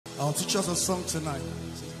I'll teach us a song tonight.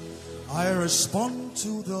 I respond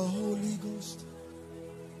to the Holy Ghost.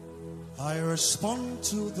 I respond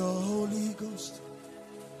to the Holy Ghost.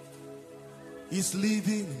 He's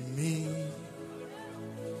living in me.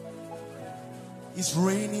 He's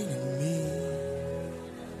reigning in me.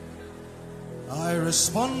 I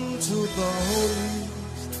respond to the Holy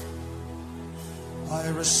Ghost. I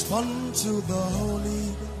respond to the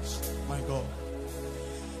Holy Ghost. My God.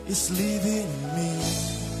 He's living in me.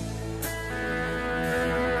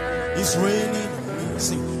 He's reigning in me.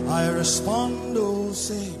 Sing. I respond, oh,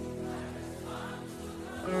 say.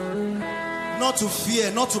 Not to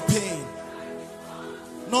fear, not to pain,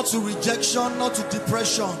 not to rejection, not to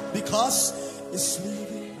depression, because it's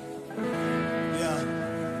living. Yeah.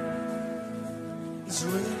 It's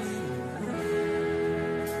reigning.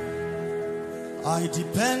 I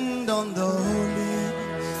depend on the Holy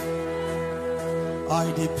Ghost.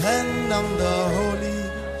 I depend on the Holy Ghost.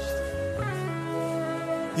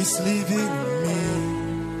 He's living in me.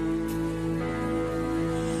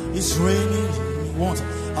 He's reigning in me. Once.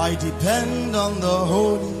 I depend on the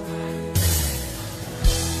Holy.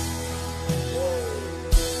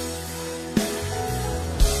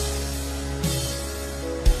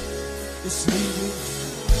 It's leading.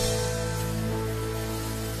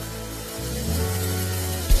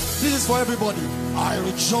 This is for everybody. I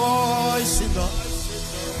rejoice in the.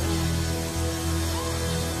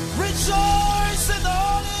 Rejoice in the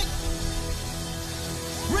Holy.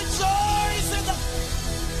 Rejoice in the.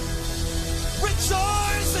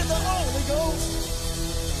 Rejoice in the Holy Ghost.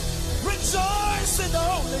 Rejoice in the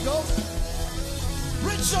Holy Ghost.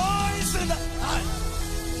 Rejoice in the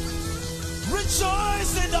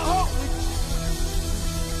Rejoice in the Holy Ghost.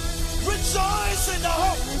 Rejoice in the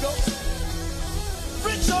Holy Ghost.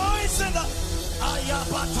 Rejoice in the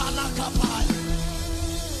Ayapatalakapai.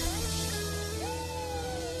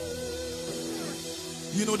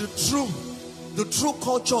 You know, the true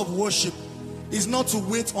culture of worship is not to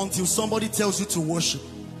wait until somebody tells you to worship.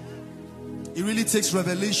 It really takes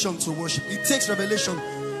revelation to worship. It takes revelation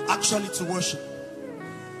actually to worship.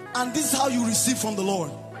 And this is how you receive from the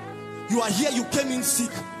Lord. You are here, you came in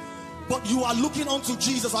sick, but you are looking unto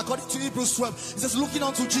Jesus. According to Hebrews 12, it says looking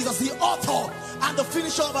unto Jesus, the author and the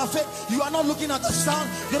finisher of our faith. You are not looking at the sound.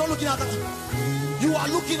 You're not looking at the... You are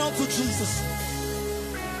looking unto Jesus.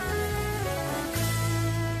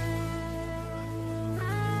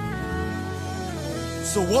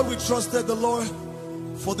 So what we trusted the Lord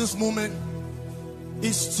for this moment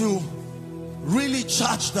is to really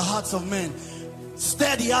charge the hearts of men,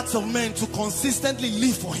 stir the hearts of men to consistently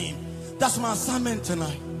live for Him. That's my assignment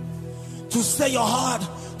tonight. To stir your heart,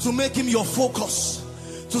 to make Him your focus,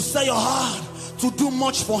 to stir your heart to do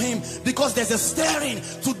much for Him, because there's a stirring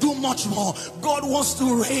to do much more. God wants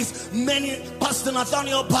to raise many Pastor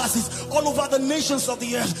Nathaniel Bassey all over the nations of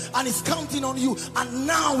the earth, and He's counting on you, and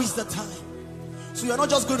now is the time. So you're not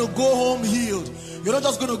just going to go home healed. You're not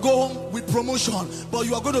just going to go home with promotion, but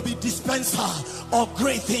you are going to be dispenser of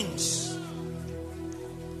great things.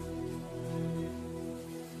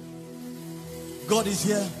 God is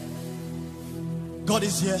here. God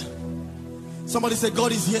is here. Somebody say,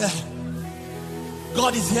 God is here.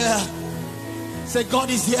 God is here. Say, God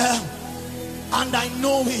is here. And I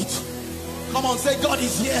know it. Come on, say, God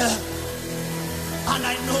is here. And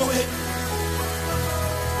I know it.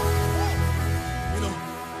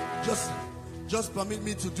 Just permit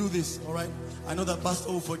me to do this, all right? I know that Pastor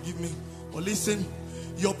will forgive me, but listen,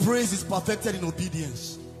 your praise is perfected in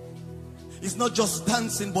obedience. It's not just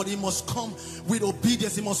dancing, but it must come with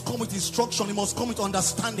obedience. It must come with instruction. It must come with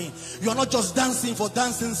understanding. You are not just dancing for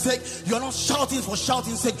dancing's sake. You are not shouting for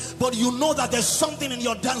shouting's sake, but you know that there's something in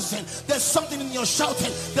your dancing. There's something in your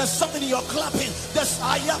shouting. There's something in your clapping. There's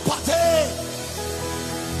ayapate.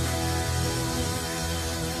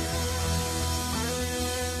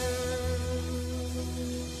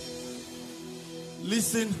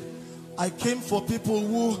 Listen, I came for people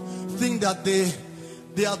who think that they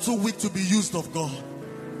are too weak to be used of God.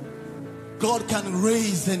 God can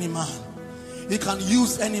raise any man. He can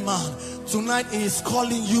use any man. Tonight He is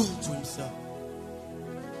calling you to Himself.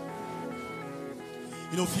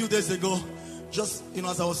 You know, a few days ago, just, you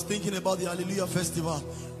know, as I was thinking about the Hallelujah Festival,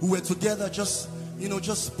 we were together just, you know,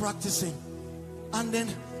 just practicing. And then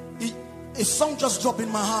a song just dropped in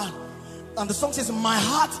my heart. And the song says, my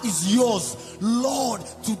heart is yours, Lord,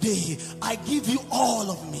 today. I give you all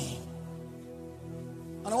of me.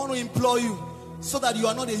 And I want to implore you, so that you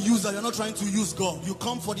are not a user, you're not trying to use God. You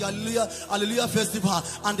come for the Hallelujah Festival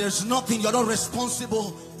and there's nothing, you're not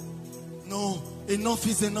responsible. No, enough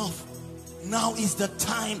is enough. Now is the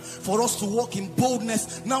time for us to walk in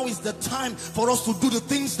boldness. Now is the time for us to do the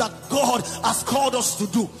things that God has called us to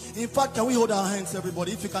do. In fact, can we hold our hands,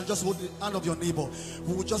 everybody? If you can just hold the hand of your neighbor.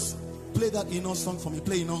 We will just play that song for me.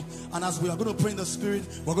 Play, and as we are going to pray in the spirit,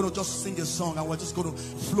 we're going to just sing a song and we're just going to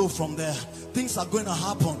flow from there. Things are going to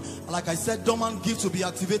happen. Like I said, dormant gifts will be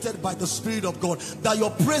activated by the Spirit of God. That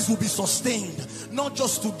your praise will be sustained, not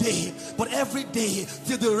just today, but every day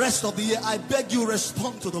till the rest of the year. I beg you,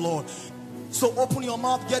 respond to the Lord. So open your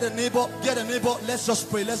mouth, get a neighbor. Let's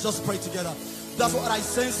just pray together. That's what I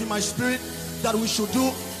sense in my spirit that we should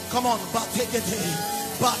do. Come on,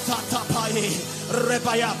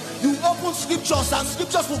 you open scriptures and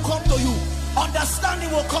scriptures will come to you.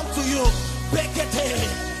 Understanding will come to you.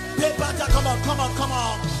 Come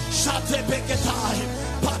on.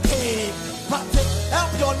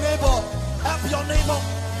 Help your neighbor.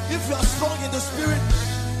 If you are strong in the spirit,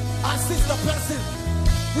 assist the person.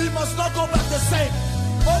 We must not go back the same.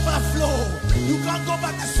 Overflow. You can't go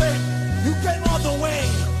back the same. You came all the way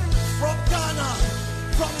from Ghana,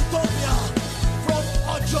 from Ethiopia, from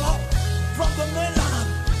Ojo, from the mainland.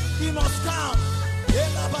 He must come.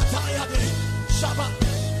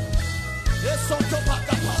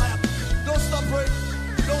 Don't stop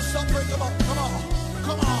praying. Come on.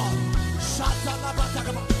 Come on.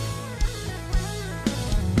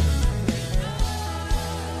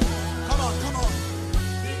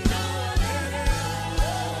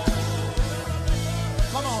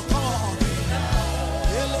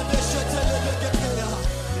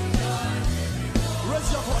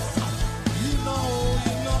 Raise your voice. Come on.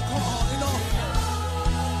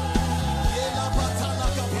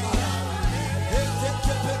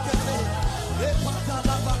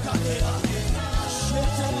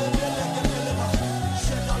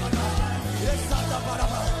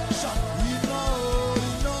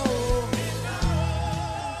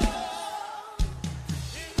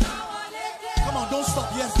 Come on, don't stop.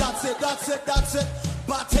 Yes, that's it.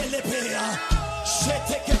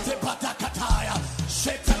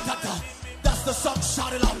 That's the song.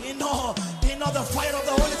 Shout it out. You know the fire of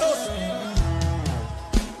the Holy Ghost.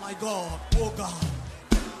 My God, oh God.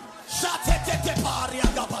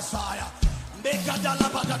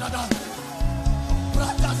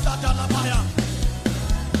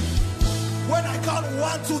 When I count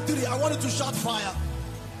 1, 2, 3, I want you to shout fire.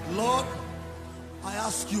 Lord, I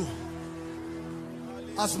ask you,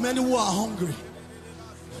 as many who are hungry,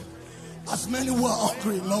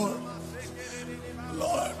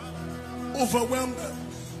 Lord, overwhelm them.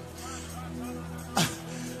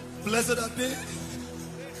 Blessed are they,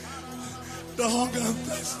 the hunger and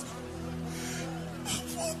thirst,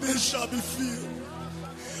 for they shall be filled.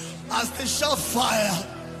 As they shout fire,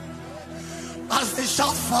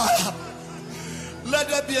 let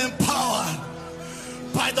them be empowered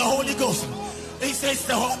by the Holy Ghost. He says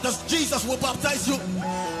Jesus will baptize you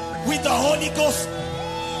with the Holy Ghost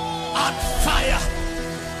and fire.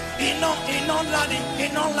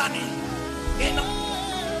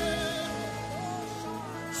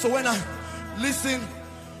 So when I listen,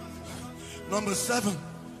 number 7,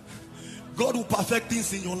 God will perfect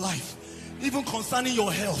things in your life, even concerning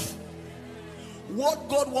your health. What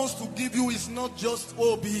God wants to give you is not just,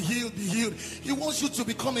 be healed. He wants you to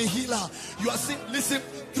become a healer. You are seeing, listen,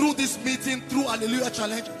 through this meeting, through Hallelujah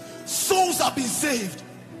Challenge, souls have been saved.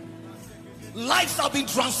 Lives have been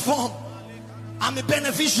transformed. I'm a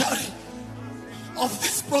beneficiary of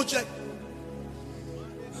this project.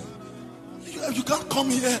 You can't come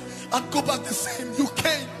here and go back the same. You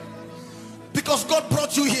came because God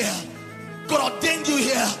brought you here. God ordained you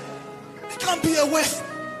here. It can't be a waste.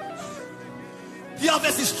 The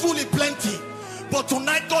harvest is truly plenty, but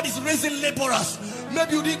tonight God is raising laborers.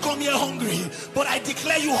 Maybe you didn't come here hungry, but I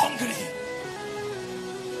declare you hungry.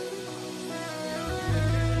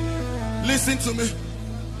 Listen to me.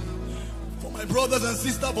 For my brothers and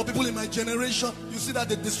sisters, for people in my generation, you see that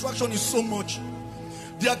the distraction is so much.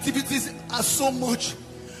 The activities are so much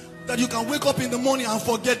that you can wake up in the morning and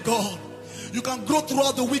forget God. You can grow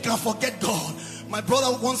throughout the week and forget God. My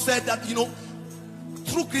brother once said that,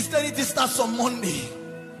 true Christianity starts on Monday,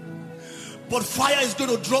 but fire is going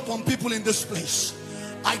to drop on people in this place.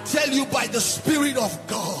 I tell you, by the Spirit of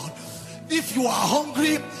God, if you are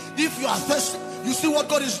hungry, if you are thirsty, you see what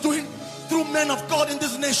God is doing through men of God in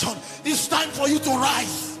this nation. It's time for you to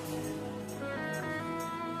rise.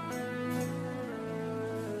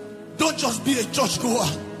 Don't just be a church goer.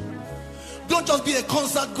 Don't just be a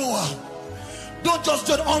concert goer. Don't just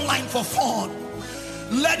do it online for fun.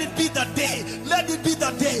 Let it be the day. Let it be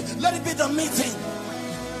the day. Let it be the meeting.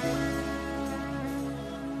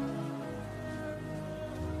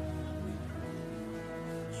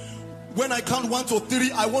 When I count 1 to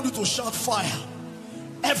 3, I want you to shout fire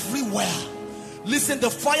everywhere. Listen, the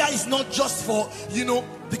fire is not just for,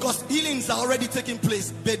 because healings are already taking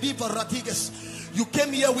place. You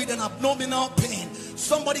came here with an abdominal pain.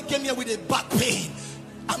 Somebody came here with a back pain.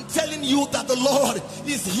 I'm telling you that the Lord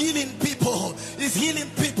is healing people. Is healing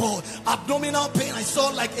people. Abdominal pain. I saw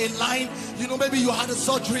like a line. Maybe you had a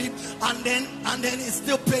surgery and then it's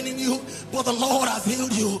still paining you, but the Lord has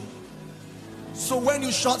healed you. So when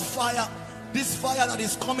you shout fire, this fire that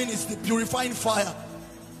is coming is the purifying fire.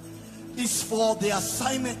 It's for the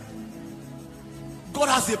assignment. God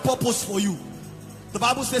has a purpose for you. The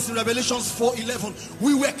Bible says in Revelation 4:11,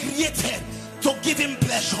 we were created to give him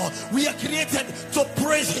pleasure. We are created to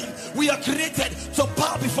praise him. We are created to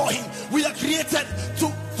bow before him. We are created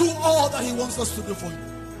to do all that he wants us to do for him.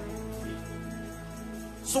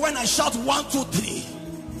 So when I shout 1, 2, 3,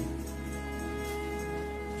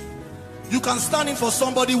 you can stand in for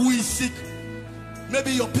somebody who is sick.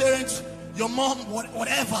 Maybe your parents, your mom,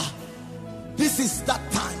 whatever. This is that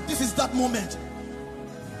time. This is that moment.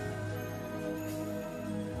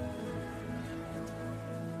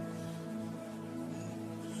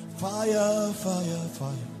 Fire, fire,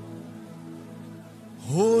 fire.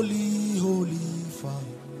 Holy, holy fire.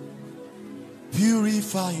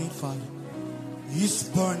 Purifying fire. It's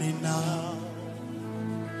burning now.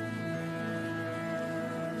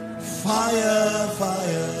 Fire,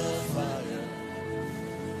 fire, fire.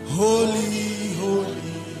 Holy,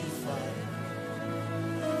 holy fire.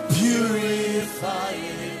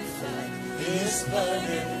 Purifying fire. It's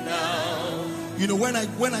burning now.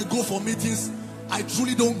 When I go for meetings, I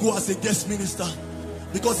truly don't go as a guest minister,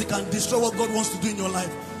 because it can destroy what God wants to do in your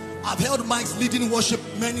life. I've held mics leading worship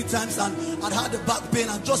many times, and I'd had a back pain,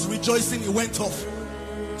 and just rejoicing, it went off.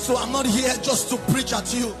 So I'm not here just to preach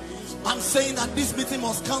at you. I'm saying that this meeting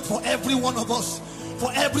must count for every one of us.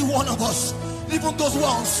 For every one of us. Even those who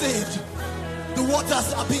are unsaved. The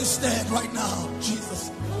waters are being stirred right now. Jesus.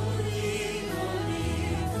 Holy,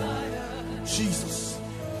 holy fire. Jesus.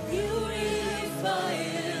 Purifying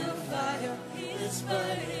fire is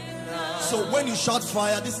burning now. So when you shout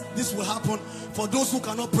fire, this will happen. For those who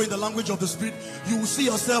cannot pray in the language of the Spirit, you will see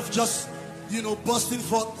yourself just, bursting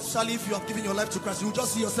forth. Especially if you have given your life to Christ, you will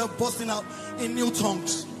just see yourself bursting out in new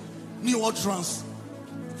tongues, new utterance.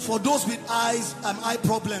 For those with eye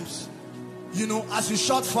problems, as you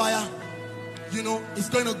shout fire, it's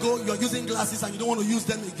going to go. You're using glasses and you don't want to use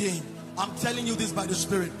them again. I'm telling you this by the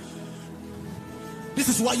Spirit. This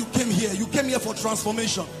is why you came here. You came here for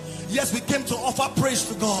transformation. Yes, we came to offer praise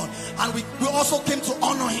to God, and we also came to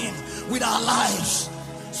honor him with our lives.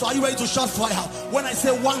 So are you ready to shout fire? When I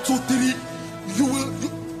say 1, 2, 3, you will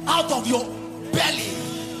out of your belly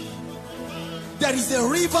there is a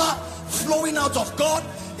river flowing out of God.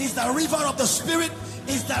 It's the river of the Spirit.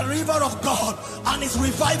 It's the river of God, and it's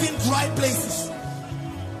reviving dry places.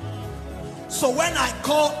 So when I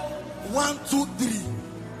call 1, 2, 3,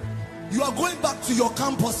 you are going back to your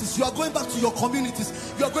campuses. You are going back to your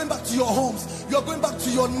communities. You are going back to your homes. You are going back to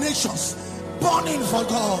your nations, burning for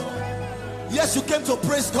God. Yes, you came to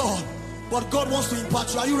praise God, but God wants to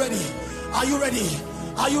impart you. Are you ready? Are you ready?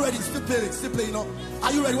 Are you ready? Still play it. Still play.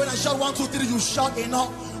 Are you ready? When I shout 1, 2, 3, you shout enough.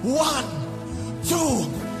 1, 2,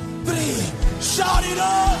 3. Shout it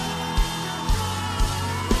up.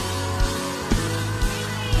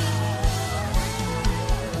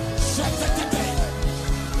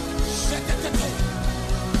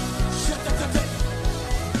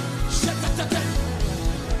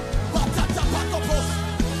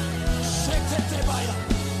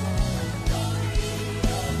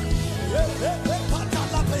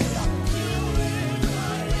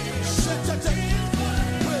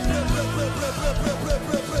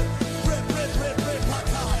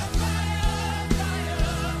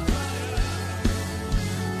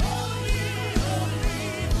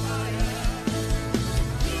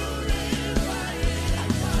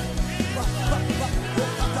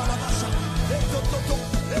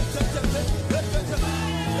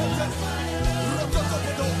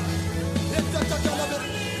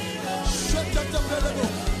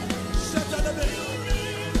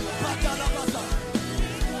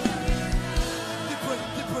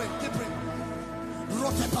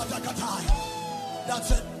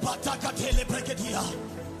 That's it. Patakatele breketia.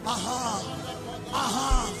 Aha.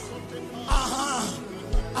 Aha. Aha.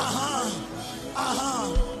 Aha. Aha.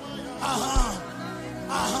 Aha.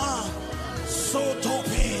 Aha. So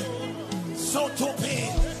topi. So topi.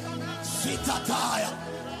 Sitataya.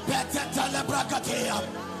 Betetele brakatia.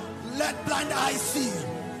 Let blind eyes see.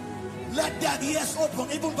 Let dead ears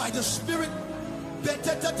open, even by the Spirit.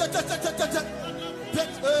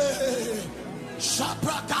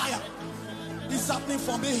 Shaprakaya. It's happening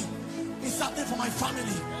for me. It's happening for my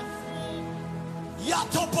family.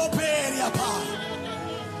 Yatopoperiapa.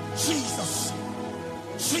 Jesus.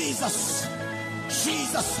 Jesus.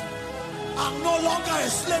 Jesus. I'm no longer a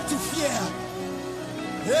slave to fear.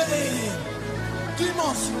 Hey.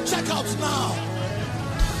 Demons, check out now.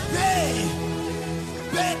 Hey.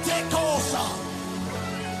 Bete kosa.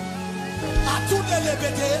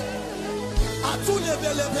 Atulelebete.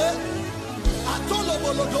 Atulebelebe.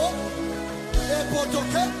 Atolobolodo.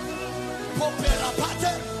 Epotoke.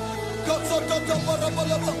 Poperapate.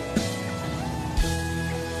 Gotsototomorobolobo.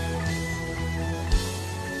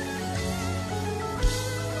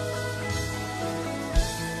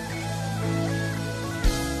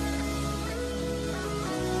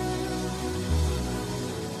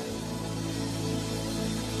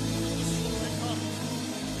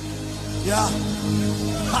 Yeah.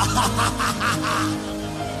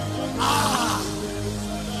 Ah.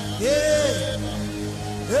 Hey.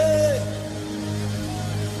 Hey.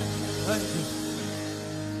 Thank you.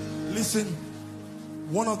 Listen,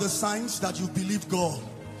 one of the signs that you believe God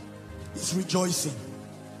is rejoicing.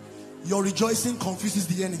 Your rejoicing confuses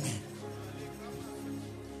the enemy.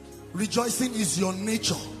 Rejoicing is your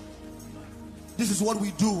nature. This is what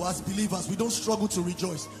we do as believers. We don't struggle to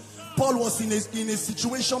rejoice. Paul was in a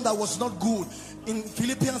situation that was not good. In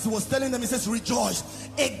Philippians, he was telling them, he says, rejoice.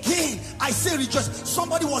 Again, I say rejoice.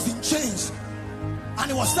 Somebody was in chains and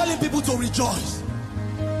he was telling people to rejoice.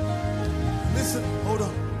 Listen, hold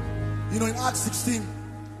on. You know, in Acts 16,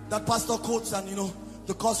 that pastor quotes, and you know,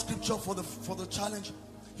 the core scripture for the challenge.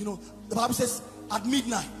 You know, the Bible says, at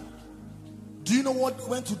midnight, do you know what they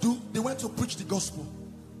went to do? They went to preach the gospel.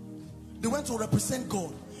 They went to represent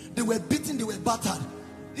God. They were beaten, they were battered.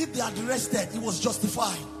 If they had rested, it was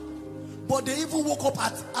justified. But they even woke up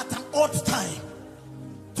at an odd time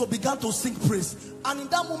to begin to sing praise. And in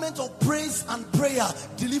that moment of praise and prayer,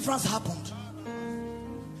 deliverance happened.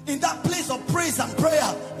 In that place of praise and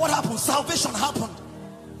prayer, what happened? Salvation happened.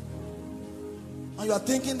 And you are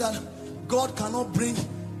thinking that God cannot bring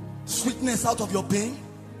sweetness out of your pain?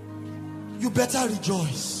 You better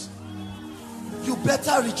rejoice. You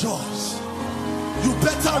better rejoice. You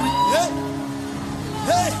better hey.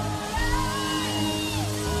 Hey.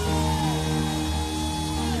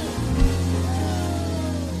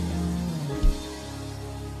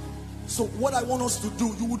 So what I want us to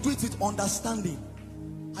do, you will do it with understanding.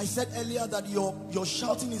 I said earlier that your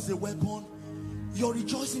shouting is a weapon. Your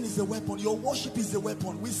rejoicing is a weapon. Your worship is a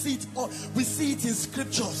weapon. We see it all. We see it in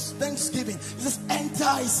scriptures. Thanksgiving. It says,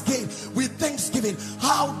 enter his gate with thanksgiving.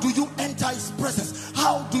 How do you enter his presence?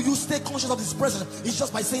 How do you stay conscious of his presence? It's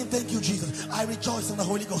just by saying, thank you, Jesus. I rejoice in the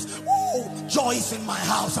Holy Ghost. Oh, joy is in my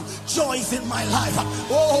house. Joy is in my life.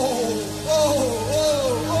 Oh, oh,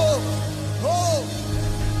 oh, oh, oh.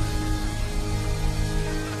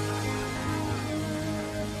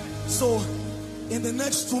 So, in the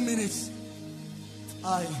next 2 minutes,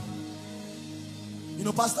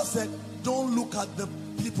 Pastor said, don't look at the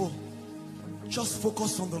people, just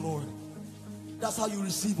focus on the Lord. That's how you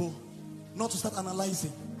receive, not to start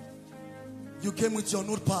analyzing. You came with your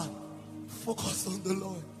notepad. Focus on the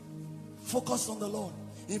Lord. Focus on the Lord.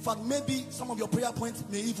 In fact, maybe some of your prayer points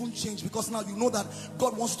may even change, because now you know that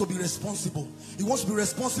God wants to be responsible. He wants to be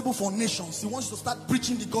responsible for nations. He wants to start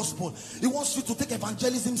preaching the gospel. He wants you to take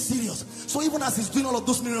evangelism serious. So even as he's doing all of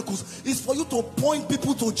those miracles, it's for you to point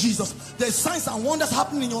people to Jesus. There's signs and wonders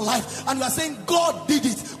happening in your life, and you are saying, God did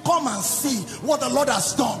it. Come and see what the Lord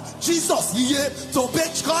has done. Jesus, yeah, to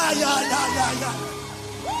pitch, yeah.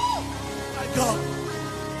 My God.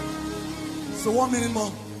 So 1 minute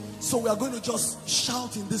more. So we are going to just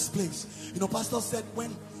shout in this place. Pastor said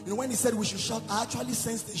when he said we should shout, I actually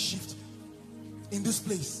sensed a shift in this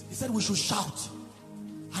place. He said we should shout.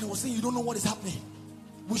 And he was saying, you don't know what is happening.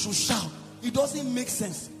 We should shout. It doesn't make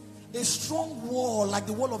sense. A strong wall like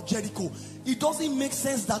the wall of Jericho, it doesn't make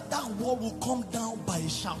sense that wall will come down by a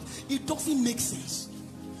shout. It doesn't make sense.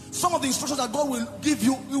 Some of the instructions that God will give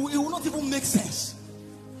you, it will not even make sense.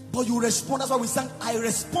 But you respond. That's why we sang, I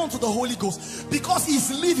respond to the Holy Ghost. Because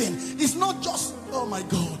he's living. It's not just, oh my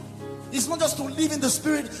God. It's not just to live in the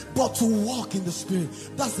Spirit, but to walk in the Spirit.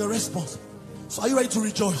 That's the response. So are you ready to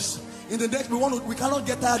rejoice? In the next, we cannot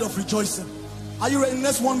get tired of rejoicing. Are you ready? In the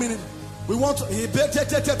next 1 minute, we want to, you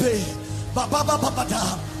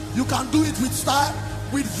can do it with style,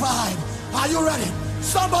 with vibe. Are you ready?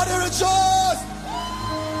 Somebody rejoice!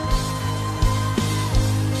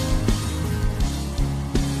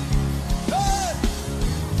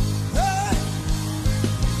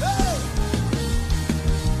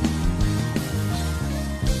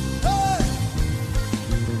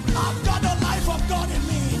 I've got a life of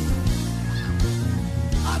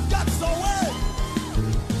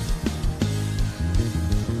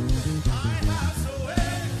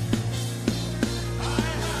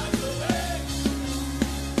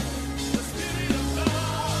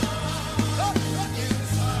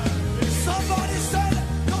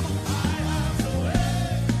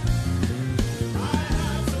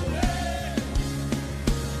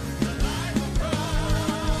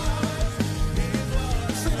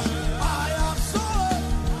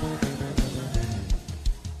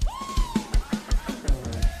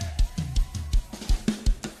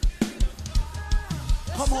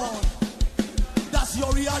Come on. That's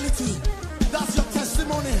your reality. That's your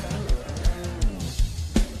testimony.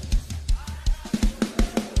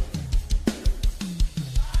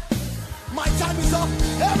 My time is up.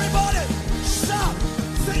 Everybody, shout.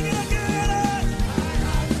 Sing it again.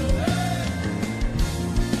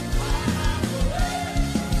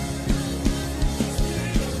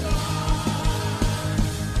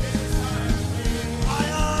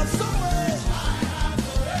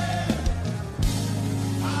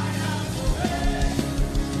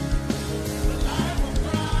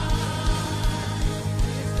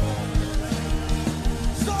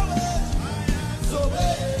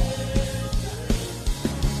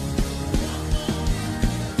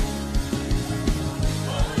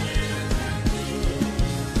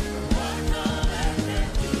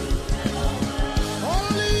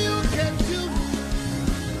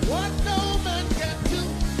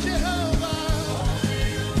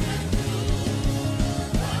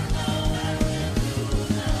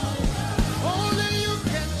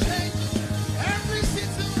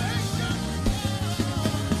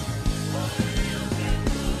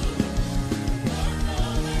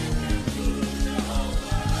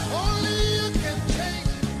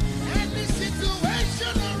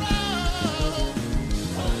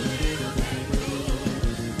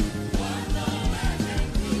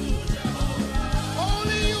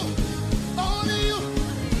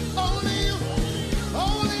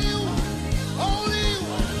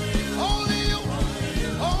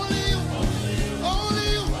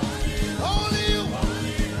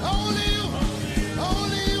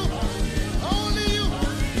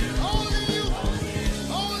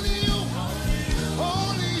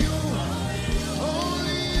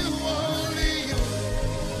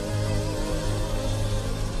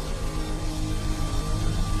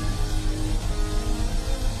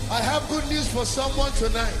 I have good news for someone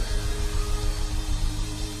tonight.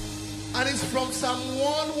 And it's from Psalm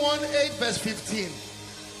 118 verse 15.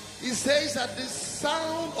 It says that the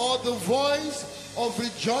sound or the voice of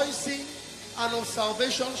rejoicing and of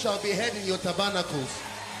salvation shall be heard in your tabernacles.